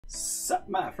Sup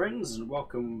my friends, and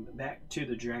welcome back to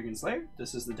the Dragon's Lair.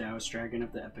 This is the Taoist Dragon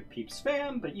of the Epic Peeps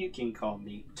fam, but you can call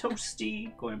me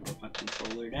Toasty. Go ahead and put my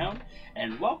controller down.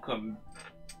 And welcome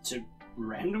to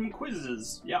random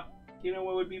quizzes. Yeah, you know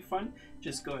what would be fun?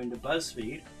 Just going to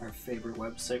Buzzfeed, our favorite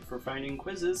website for finding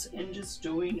quizzes, and just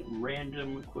doing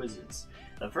random quizzes.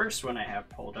 The first one I have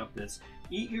pulled up is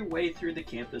Eat Your Way Through the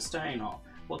Campus Dining Hall.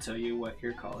 We'll tell you what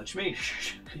your college major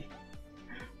should be.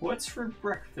 What's for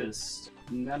breakfast?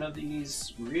 None of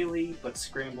these really, but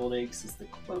scrambled eggs is the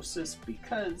closest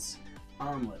because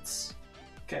omelets.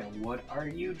 Okay, what are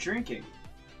you drinking?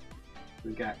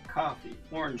 We got coffee,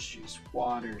 orange juice,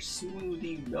 water,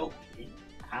 smoothie, milk, and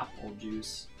apple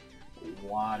juice.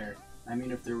 Water. I mean,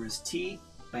 if there was tea,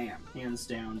 bam, hands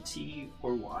down, tea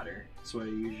or water. That's what I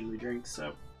usually drink.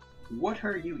 So, what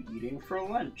are you eating for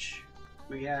lunch?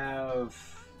 We have,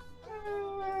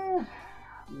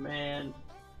 man,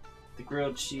 the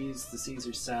grilled cheese, the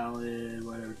Caesar salad,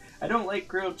 whatever. I don't like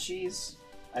grilled cheese.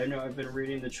 I know I've been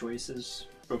reading the choices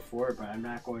before, but I'm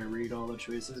not going to read all the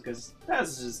choices because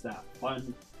that's just not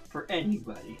fun for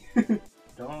anybody.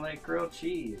 Don't like grilled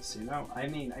cheese, you know? I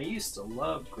mean, I used to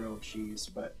love grilled cheese,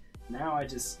 but now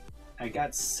I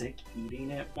got sick eating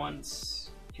it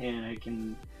once, and I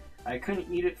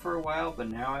couldn't eat it for a while, but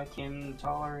now I can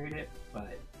tolerate it.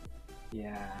 But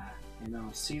yeah, you know,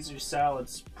 Caesar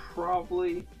salad's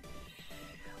probably,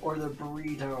 or the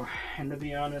burrito, and to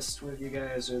be honest with you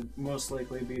guys, it would most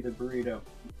likely be the burrito.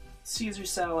 Caesar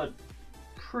salad,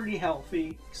 pretty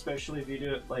healthy, especially if you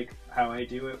do it like how I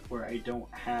do it, where I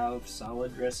don't have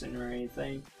salad dressing or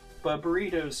anything. But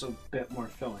burrito's a bit more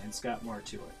filling, it's got more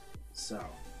to it. So,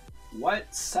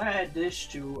 what side dish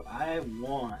do I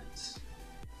want?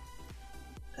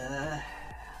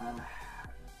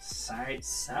 Side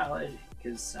salad,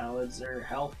 because salads are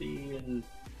healthy, and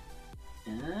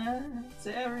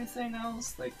to everything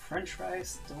else, like french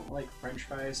fries, don't like french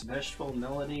fries. Vegetable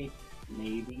melody,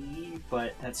 maybe,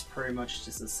 but that's pretty much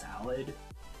just a salad.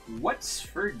 What's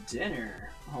for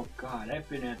dinner? Oh god, I've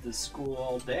been at this school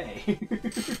all day.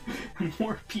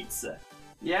 More pizza.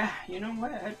 Yeah, you know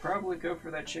what? I'd probably go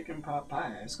for that chicken pot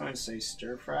pie. I was going to say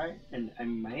stir fry, and I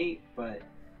might, but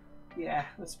yeah,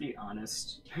 let's be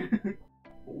honest.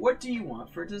 What do you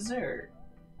want for dessert?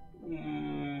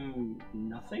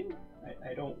 Nothing?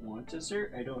 I don't want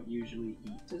dessert. I don't usually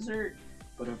eat dessert,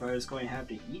 but if I was going to have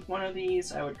to eat one of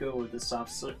these, I would go with the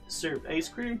soft serve ice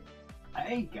cream.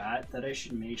 I got that I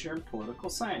should major in political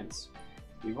science.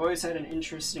 You've always had an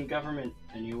interest in government,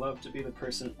 and you love to be the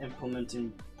person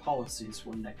implementing policies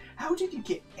one day. How did you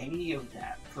get any of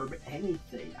that from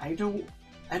anything? I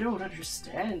don't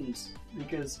understand,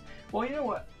 because, well, you know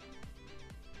what?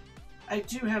 I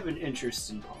do have an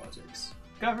interest in politics.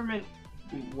 Government,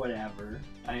 whatever.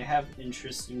 I have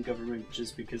interest in government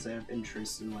just because I have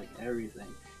interest in like everything.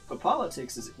 But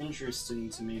politics is interesting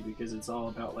to me because it's all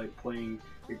about like playing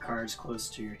your cards close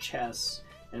to your chest,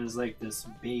 and it's like this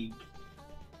big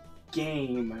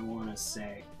game, I want to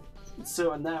say.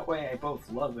 So in that way, I both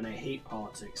love and I hate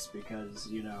politics because,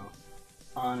 you know,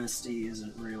 honesty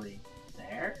isn't really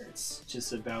there. It's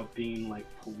just about being like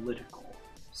political.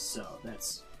 So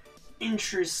that's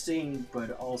interesting,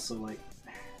 but also like,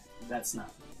 that's not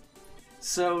me.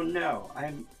 So no,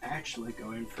 I'm actually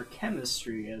going for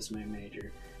chemistry as my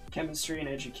major. Chemistry and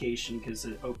education, because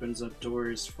it opens up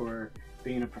doors for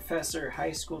being a professor,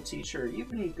 high school teacher, or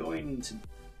even going into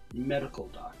medical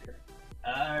doctor.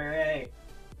 Alright,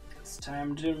 it's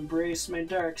time to embrace my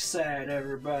dark side,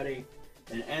 everybody,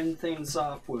 and end things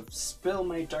off with Spill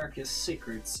My Darkest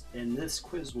Secrets, and this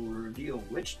quiz will reveal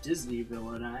which Disney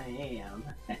villain I am.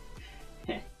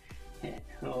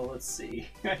 Oh, let's see.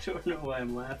 I don't know why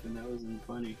I'm laughing, that wasn't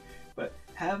funny. But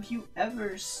have you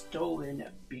ever stolen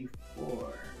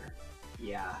before?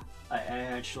 Yeah, I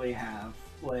actually have.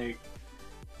 Like,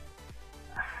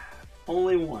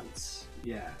 only once.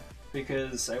 Yeah,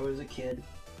 because I was a kid,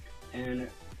 and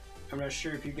I'm not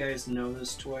sure if you guys know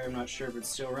this toy. I'm not sure if it's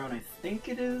still around. I think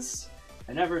it is.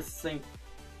 I never think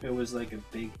it was like a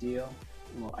big deal.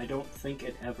 Well, I don't think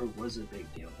it ever was a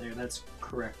big deal. There, that's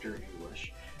corrector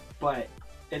English. But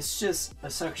it's just a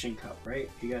suction cup, right?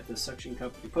 You got the suction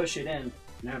cup, you push it in,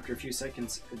 and after a few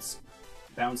seconds, it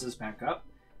bounces back up.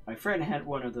 My friend had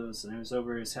one of those, and I was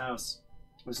over at his house.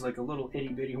 It was like a little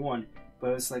itty-bitty one, but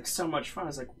it was like so much fun. I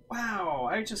was like, wow,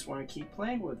 I just want to keep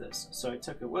playing with this. So I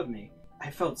took it with me.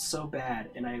 I felt so bad,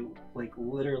 and I like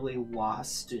literally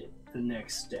lost it the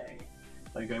next day.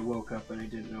 Like I woke up and I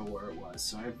didn't know where it was.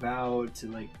 So I vowed to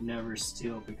like never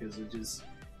steal because it's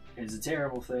a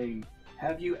terrible thing.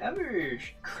 Have you ever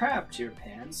crapped your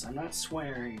pants? I'm not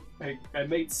swearing. I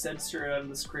may censor it on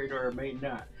this creator or I may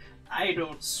not. I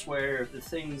don't swear. The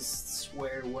things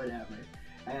swear whatever.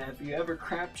 Have you ever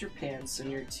crapped your pants in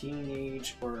your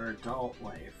teenage or adult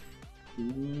life?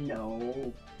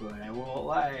 No, but I won't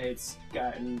lie, it's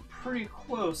gotten pretty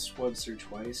close once or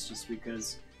twice just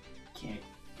because you can't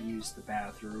use the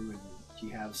bathroom and you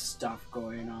have stuff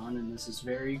going on, and this is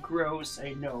very gross,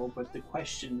 I know, but the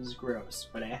question is gross,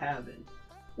 but I haven't.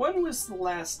 When was the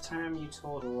last time you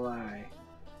told a lie?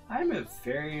 I'm a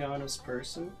very honest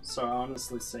person, so I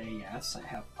honestly say yes, I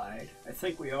have lied. I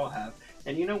think we all have.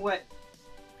 And you know what?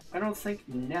 I don't think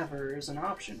never is an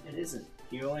option. It isn't.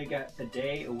 You only got a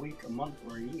day, a week, a month,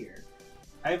 or a year.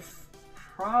 I've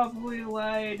probably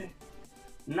lied,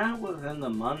 not within the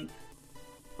month,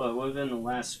 but within the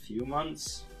last few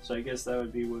months. So I guess that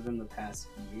would be within the past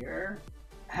year.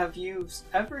 Have you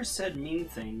ever said mean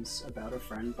things about a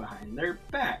friend behind their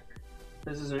back?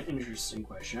 This is an interesting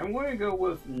question. I'm going to go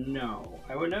with no.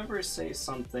 I would never say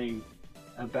something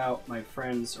about my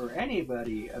friends or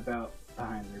anybody about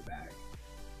behind their back.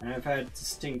 And I've had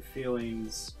distinct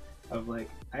feelings of like,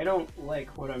 I don't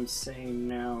like what I'm saying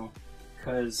now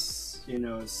because, you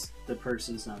know, the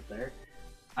person's not there.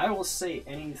 I will say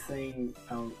anything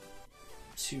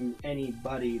to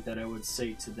anybody that I would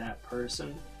say to that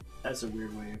person. That's a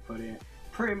weird way of putting it.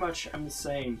 Pretty much I'm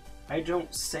saying I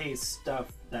don't say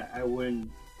stuff that I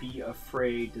wouldn't be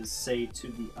afraid to say to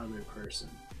the other person.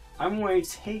 I'm going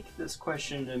to take this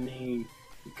question to mean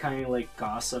kind of like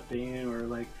gossiping or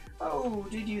like, oh,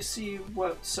 did you see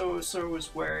what so-and-so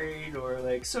was wearing? Or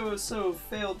like, so-and-so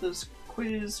failed this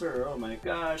quiz, or oh my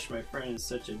gosh, my friend is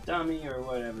such a dummy, or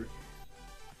whatever.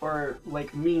 Or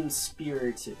like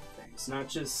mean-spirited things, not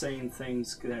just saying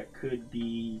things that could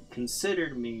be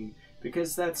considered mean,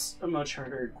 because that's a much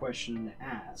harder question to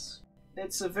ask.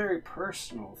 It's a very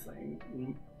personal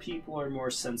thing. People are more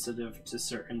sensitive to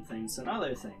certain things than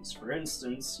other things. For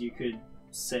instance, you could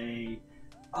say,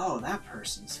 oh, that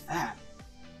person's fat.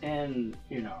 And,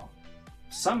 you know,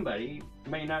 somebody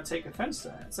may not take offense to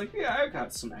that. It's like, yeah, I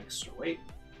got some extra weight.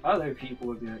 Other people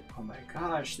would be like, oh my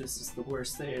gosh, this is the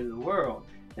worst day of the world.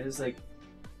 And it's like,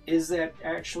 is that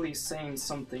actually saying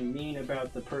something mean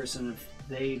about the person if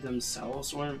they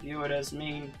themselves wouldn't view it as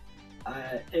mean?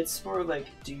 It's more like,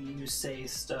 do you say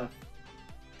stuff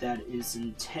that is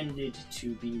intended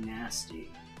to be nasty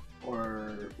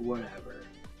or whatever?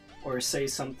 Or say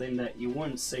something that you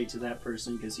wouldn't say to that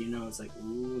person because you know it's like,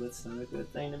 ooh, that's not a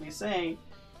good thing to be saying.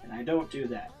 And I don't do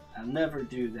that. I'll never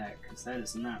do that because that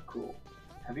is not cool.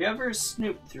 Have you ever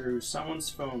snooped through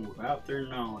someone's phone without their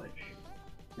knowledge?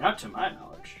 Not to my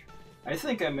knowledge. I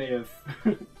think I may have...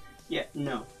 Yeah,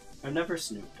 no. I've never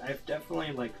snooped. I've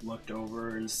definitely like looked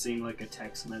over and seen like a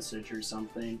text message or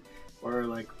something. Or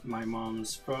like my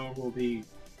mom's phone will be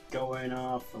going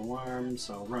off, alarm,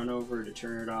 so I'll run over to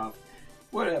turn it off.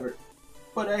 Whatever.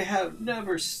 But I have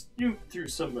never snooped through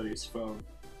somebody's phone.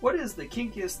 What is the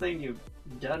kinkiest thing you've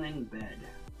done in bed?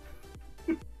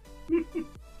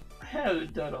 I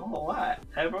haven't done a whole lot.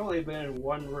 I've only been in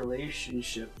one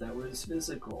relationship that was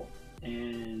physical.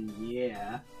 And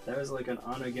yeah, that was like an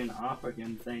on again, off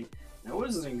again thing. That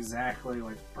wasn't exactly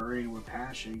like burning with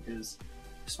passion because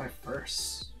it's my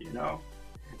first, you know?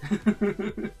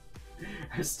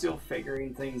 I'm still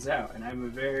figuring things out, and I'm a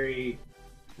very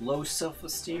low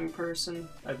self-esteem person.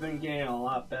 I've been getting a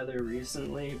lot better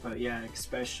recently, but yeah,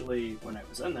 especially when I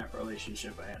was in that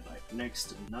relationship, I had like next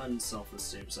to none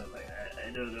self-esteem, so I'm like, I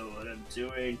don't know what I'm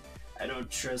doing. I don't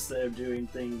trust that I'm doing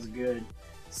things good.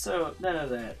 So none of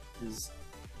that is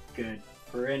good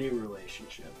for any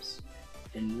relationships.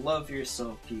 And love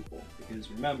yourself, people,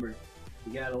 because remember,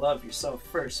 you gotta love yourself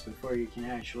first before you can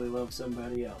actually love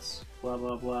somebody else. Blah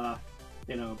blah blah.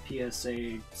 You know,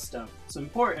 PSA stuff. It's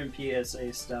important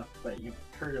PSA stuff, but you've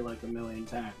heard it like a million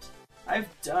times. I've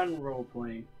done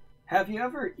role-playing. Have you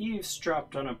ever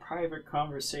eavesdropped on a private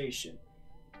conversation?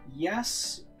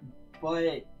 Yes,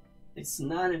 but it's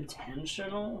not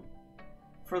intentional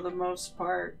for the most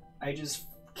part. I just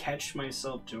catch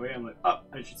myself doing it. I'm like, oh,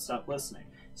 I should stop listening.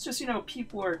 It's just, you know,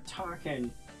 people are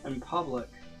talking in public,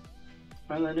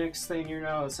 and the next thing you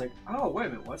know, it's like, oh, wait a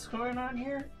minute, what's going on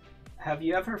here? Have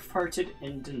you ever farted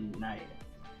and denied it?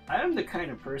 I am the kind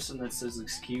of person that says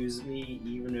excuse me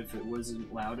even if it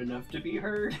wasn't loud enough to be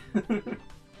heard.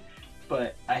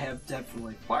 But I have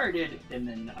definitely farted and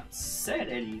then not said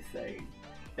anything.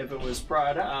 If it was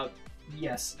brought up,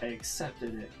 yes, I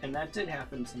accepted it. And that did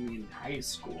happen to me in high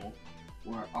school,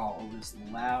 where it was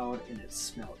loud and it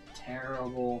smelled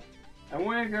terrible. I'm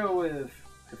gonna go with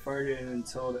I farted and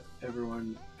told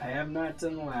everyone. I have not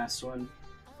done the last one.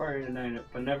 Farted and denied it,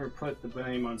 but never put the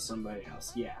blame on somebody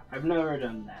else. Yeah, I've never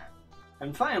done that.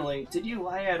 And finally, did you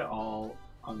lie at all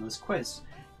on this quiz?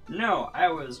 No, I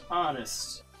was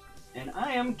honest. And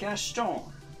I am Gaston.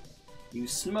 You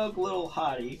smug little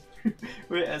hottie.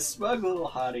 A smug little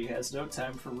hottie has no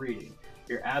time for reading.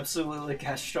 You're absolutely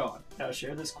Gaston. Now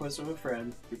share this quiz with a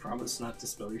friend. You promise not to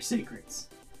spill your secrets.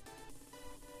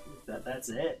 That's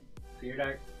it. You're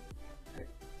not...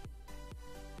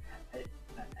 I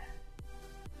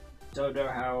don't know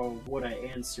how what I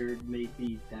answered made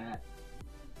me that.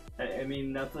 I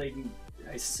mean, nothing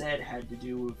I said had to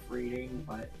do with reading,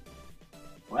 but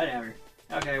whatever.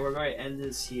 Okay, we're going to end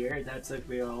this here. That took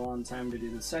me a long time to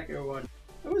do the second one.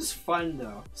 It was fun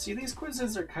though. See, these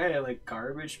quizzes are kind of like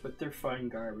garbage, but they're fun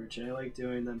garbage, and I like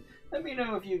doing them. Let me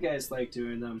know if you guys like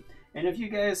doing them. And if you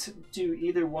guys do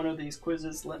either one of these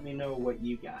quizzes, let me know what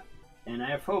you got. And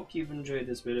I hope you've enjoyed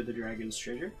this bit of the Dragon's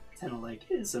Treasure. 10 a like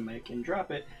is a mic and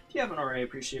drop it. If you haven't already, I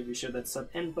appreciate if you share that sub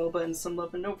and bell button some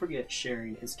love, and don't forget,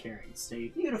 sharing is caring. Stay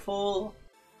beautiful!